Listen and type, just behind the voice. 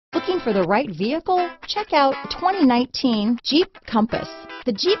Looking for the right vehicle? Check out 2019 Jeep Compass.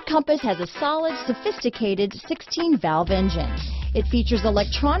 The Jeep Compass has a solid, sophisticated 16-valve engine. It features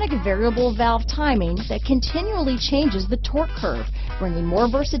electronic variable valve timing that continually changes the torque curve, bringing more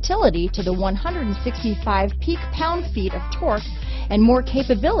versatility to the 165 peak pound-feet of torque and more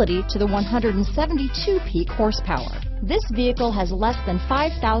capability to the 172 peak horsepower. This vehicle has less than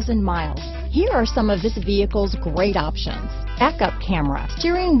 5,000 miles. Here are some of this vehicle's great options: backup camera,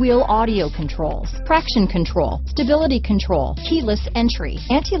 steering wheel audio controls, traction control, stability control, keyless entry,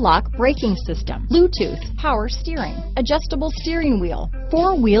 anti-lock braking system, Bluetooth, power steering, adjustable steering wheel,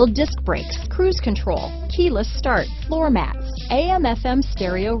 four-wheel disc brakes, cruise control, keyless start, floor mats, AM/FM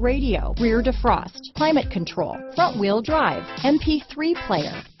stereo radio, rear defrost, climate control, front-wheel drive, MP3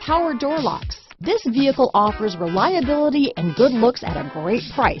 player, power door locks. This vehicle offers reliability and good looks at a great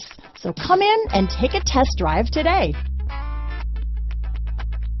price. So come in and take a test drive today.